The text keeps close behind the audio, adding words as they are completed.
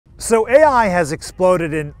So AI has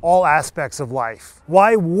exploded in all aspects of life.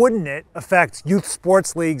 Why wouldn't it affect youth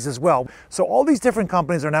sports leagues as well? So all these different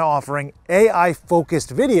companies are now offering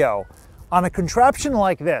AI-focused video on a contraption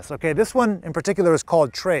like this. Okay, this one in particular is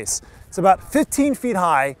called Trace. It's about 15 feet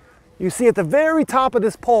high. You see at the very top of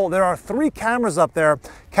this pole, there are 3 cameras up there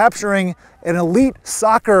capturing an elite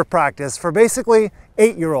soccer practice for basically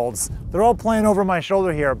 8-year-olds. They're all playing over my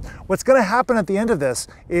shoulder here. What's gonna happen at the end of this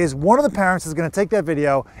is one of the parents is gonna take that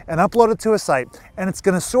video and upload it to a site, and it's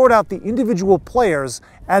gonna sort out the individual players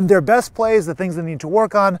and their best plays, the things they need to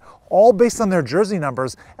work on, all based on their jersey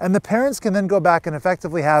numbers, and the parents can then go back and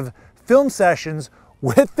effectively have film sessions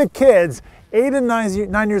with the kids 8 and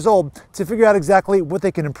 9 years old to figure out exactly what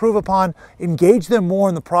they can improve upon, engage them more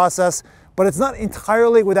in the process. But it's not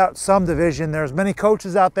entirely without some division. There's many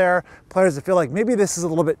coaches out there, players that feel like maybe this is a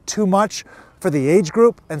little bit too much for the age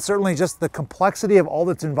group, and certainly just the complexity of all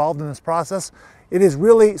that's involved in this process. It is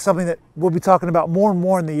really something that we'll be talking about more and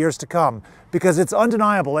more in the years to come, because it's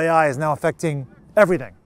undeniable AI is now affecting everything.